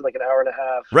 states in like an hour and a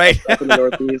half. Right. Up in the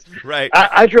Northeast. Right.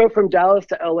 I drove from Dallas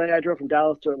to LA. I drove from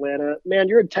Dallas to Atlanta. Man,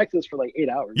 you're in Texas for like 8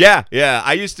 hours. Yeah.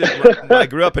 I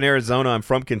grew up in Arizona. I'm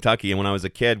from Kentucky. And when I was a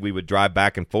kid, we would drive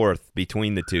back and forth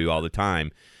between the two all the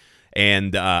time.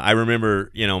 And I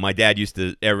remember, my dad used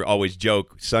to always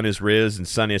joke, sun is riz and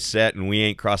sun is set, and we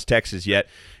ain't crossed Texas yet.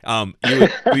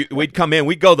 We'd come in,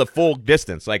 we'd go the full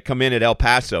distance, like come in at El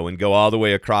Paso and go all the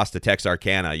way across to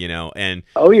Texarkana, and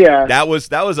oh yeah, that was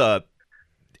a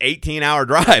 18-hour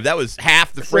drive. That was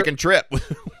half the freaking trip.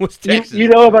 Was Texas. You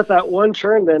know about that one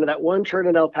turn then, that one turn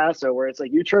in El Paso where it's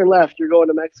like you turn left, you're going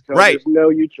to Mexico. Right. There's no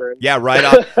U-turn. Yeah, right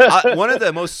off. One of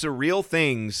the most surreal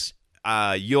things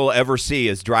you'll ever see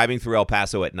is driving through El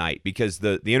Paso at night, because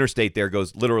the interstate there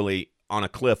goes literally on a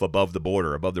cliff above the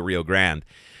border, above the Rio Grande.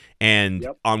 And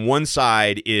on one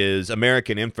side is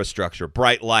American infrastructure,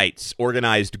 bright lights,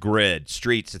 organized grid,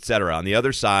 streets, etc. On the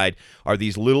other side are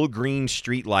these little green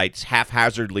street lights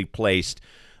haphazardly placed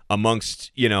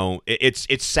amongst,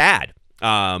 it's sad.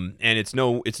 And it's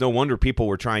no wonder people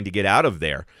were trying to get out of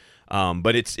there.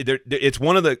 But it's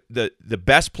one of the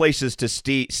best places to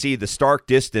see the stark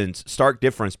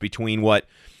difference between what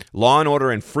law and order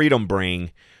and freedom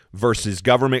bring versus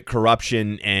government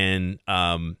corruption and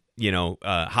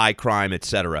high crime,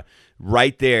 etc.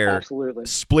 Right there, absolutely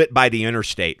split by the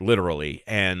interstate, literally,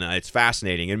 and it's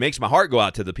fascinating. It makes my heart go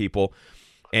out to the people,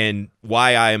 and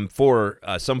why I am for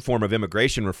some form of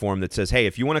immigration reform that says, hey,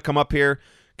 if you want to come up here,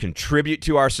 contribute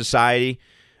to our society.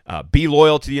 Be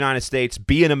loyal to the United States,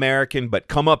 be an American, but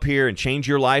come up here and change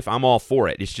your life. I'm all for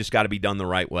it. It's just got to be done the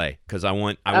right way, because I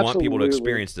want people to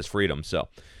experience this freedom. So,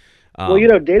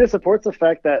 data supports the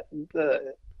fact that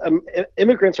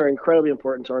immigrants are incredibly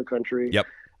important to our country. Yep.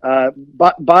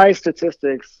 By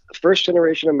statistics, first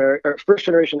generation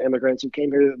immigrants who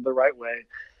came here the right way,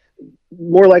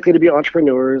 more likely to be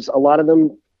entrepreneurs. A lot of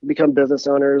them become business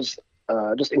owners.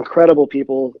 just incredible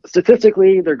people.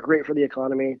 Statistically, they're great for the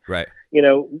economy. Right.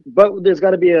 But there's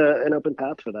got to be an open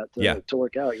path for that to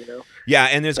work out. Yeah,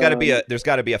 and there's got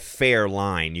to be a fair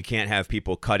line. You can't have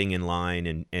people cutting in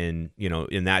line and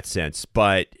in that sense.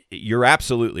 But you're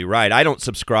absolutely right. I don't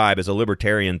subscribe as a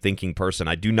libertarian thinking person.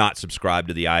 I do not subscribe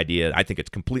to the idea. I think it's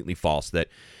completely false that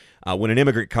when an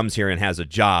immigrant comes here and has a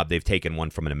job, they've taken one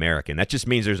from an American. That just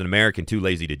means there's an American too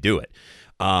lazy to do it.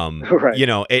 Right.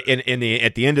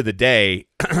 At the end of the day,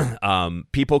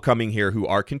 people coming here who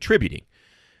are contributing,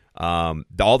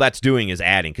 all that's doing is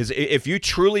adding. Because if you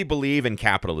truly believe in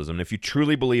capitalism, if you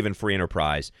truly believe in free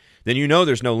enterprise, then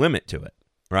there's no limit to it,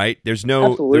 right? There's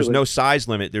no size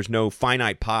limit. There's no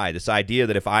finite pie. This idea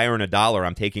that if I earn $1,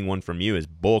 I'm taking one from you is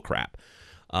bullcrap.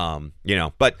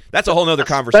 But that's a whole nother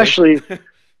conversation. Especially,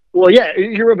 well, yeah,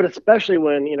 you're right, but especially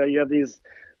when you have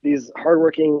these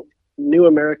hardworking new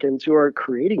Americans who are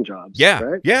creating jobs. Yeah,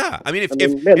 right? Yeah. I mean,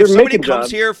 if somebody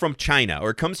comes here from China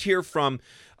or comes here from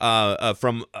I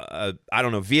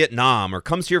don't know, Vietnam, or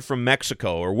comes here from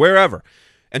Mexico or wherever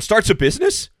and starts a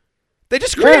business, they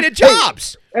just created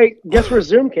jobs. Hey, guess where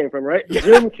Zoom came from, right? Yeah.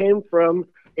 Zoom came from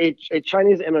a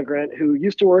Chinese immigrant who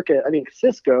used to work at, I think,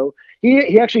 Cisco.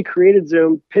 He actually created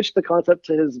Zoom, pitched the concept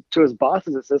to his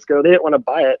bosses at Cisco. They didn't want to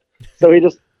buy it, so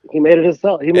he made it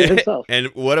himself. He made it himself. And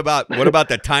what about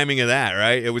the timing of that,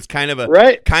 right? It was kind of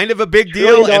a big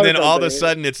deal, and then all of a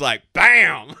sudden it's like,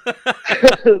 bam!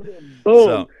 Boom.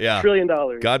 So, yeah. $1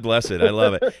 trillion. God bless it. I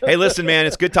love it. Hey, listen, man,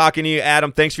 it's good talking to you.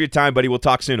 Adam, thanks for your time, buddy. We'll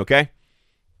talk soon, okay?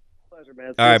 Pleasure,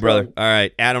 man. All right, brother. All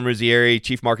right. Adam Ruzzieri,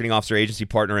 Chief Marketing Officer, Agency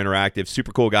Partner Interactive.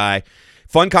 Super cool guy.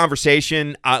 Fun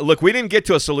conversation. Look, we didn't get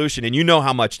to a solution, and you know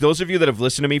how much. Those of you that have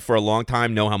listened to me for a long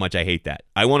time know how much I hate that.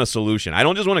 I want a solution. I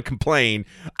don't just want to complain.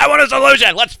 I want a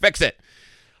solution. Let's fix it.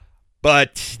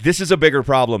 But this is a bigger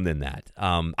problem than that.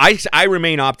 I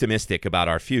remain optimistic about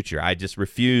our future. I just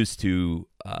refuse to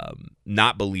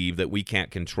not believe that we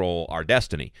can't control our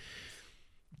destiny.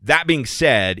 That being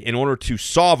said, in order to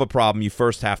solve a problem, you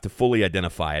first have to fully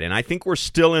identify it. And I think we're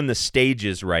still in the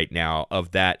stages right now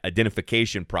of that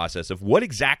identification process of what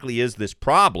exactly is this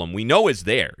problem. We know it's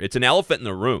there. It's an elephant in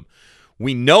the room.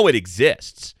 We know it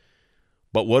exists.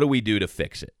 But what do we do to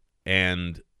fix it?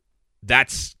 And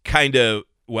that's kind of,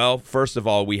 well, first of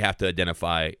all, we have to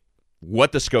identify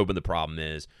what the scope of the problem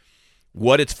is,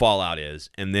 what its fallout is,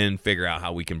 and then figure out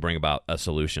how we can bring about a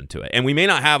solution to it. And we may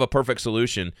not have a perfect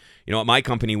solution. At my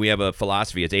company, we have a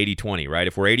philosophy. It's 80-20, right?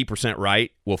 If we're 80%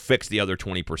 right, we'll fix the other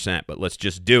 20%. But let's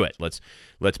just do it. Let's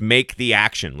make the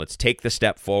action. Let's take the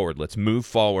step forward. Let's move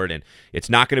forward. And it's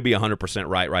not going to be 100%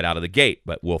 right out of the gate,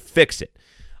 but we'll fix it.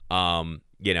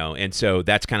 And so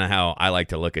that's kind of how I like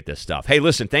to look at this stuff. Hey,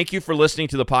 listen, thank you for listening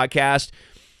to the podcast.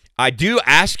 I do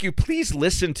ask you, please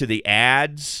listen to the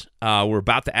ads. We're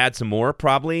about to add some more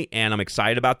probably, and I'm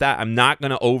excited about that. I'm not going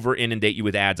to over-inundate you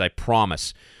with ads, I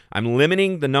promise. I'm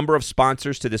limiting the number of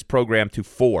sponsors to this program to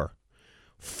 4.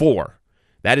 4.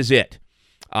 That is it.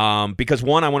 Because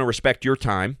 1, I want to respect your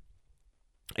time,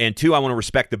 and 2, I want to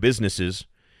respect the businesses,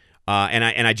 and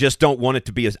I just don't want it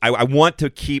to be I want to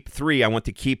keep 3. I want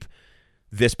to keep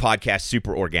this podcast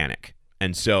super organic,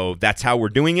 and so that's how we're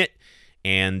doing it.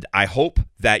 And I hope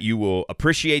that you will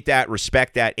appreciate that,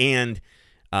 respect that, and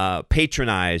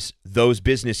patronize those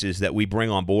businesses that we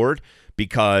bring on board,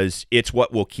 because it's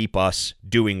what will keep us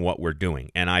doing what we're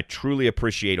doing. And I truly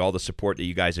appreciate all the support that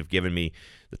you guys have given me,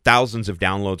 the thousands of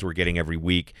downloads we're getting every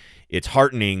week. It's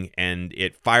heartening, and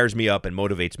it fires me up and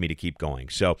motivates me to keep going.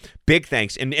 So big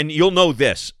thanks. And you'll know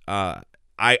this. I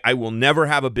will never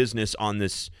have a business on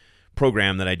this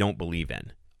program that I don't believe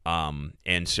in.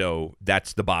 And so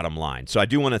that's the bottom line. So I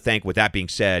do want to thank, with that being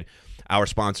said, our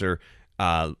sponsor,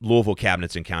 Louisville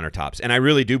Cabinets and Countertops. And I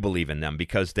really do believe in them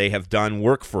because they have done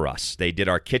work for us. They did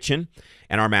our kitchen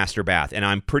and our master bath. And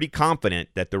I'm pretty confident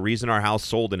that the reason our house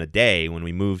sold in a day when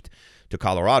we moved to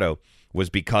Colorado was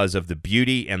because of the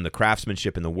beauty and the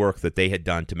craftsmanship and the work that they had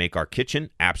done to make our kitchen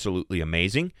absolutely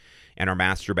amazing and our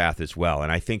master bath as well.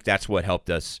 And I think that's what helped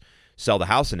us sell the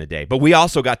house in a day. But we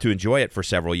also got to enjoy it for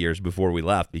several years before we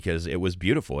left because it was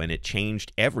beautiful and it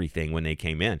changed everything when they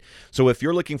came in. So if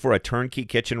you're looking for a turnkey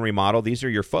kitchen remodel, these are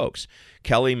your folks.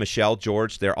 Kelly, Michelle,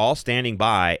 George, they're all standing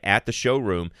by at the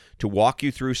showroom to walk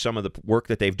you through some of the work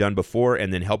that they've done before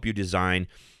and then help you design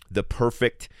the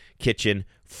perfect kitchen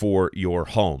for your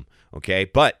home. Okay,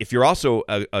 but if you're also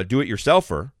a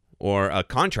do-it-yourselfer or a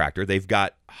contractor, they've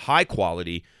got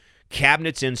high-quality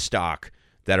cabinets in stock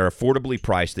that are affordably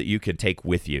priced that you can take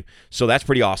with you. So that's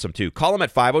pretty awesome, too. Call them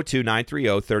at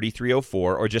 502-930-3304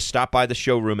 or just stop by the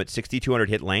showroom at 6200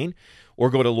 Hit Lane or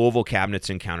go to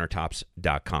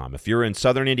LouisvilleCabinetsandCountertops.com. If you're in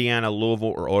southern Indiana, Louisville,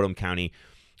 or Oldham County,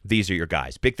 these are your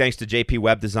guys. Big thanks to JP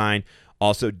Web Design,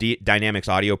 also Dynamics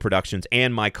Audio Productions,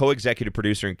 and my co-executive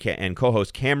producer and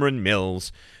co-host Cameron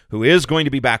Mills, who is going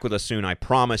to be back with us soon, I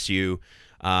promise you.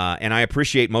 And I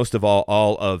appreciate most of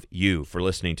all of you for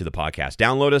listening to the podcast.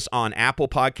 Download us on Apple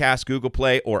Podcasts, Google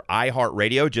Play, or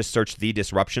iHeartRadio. Just search The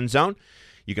Disruption Zone.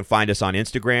 You can find us on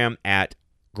Instagram at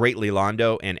Great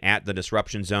Lelondo and at The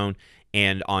Disruption Zone.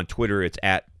 And on Twitter, it's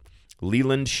at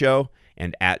Leland Show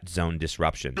and at Zone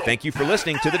Disruption. Thank you for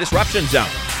listening to The Disruption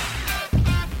Zone.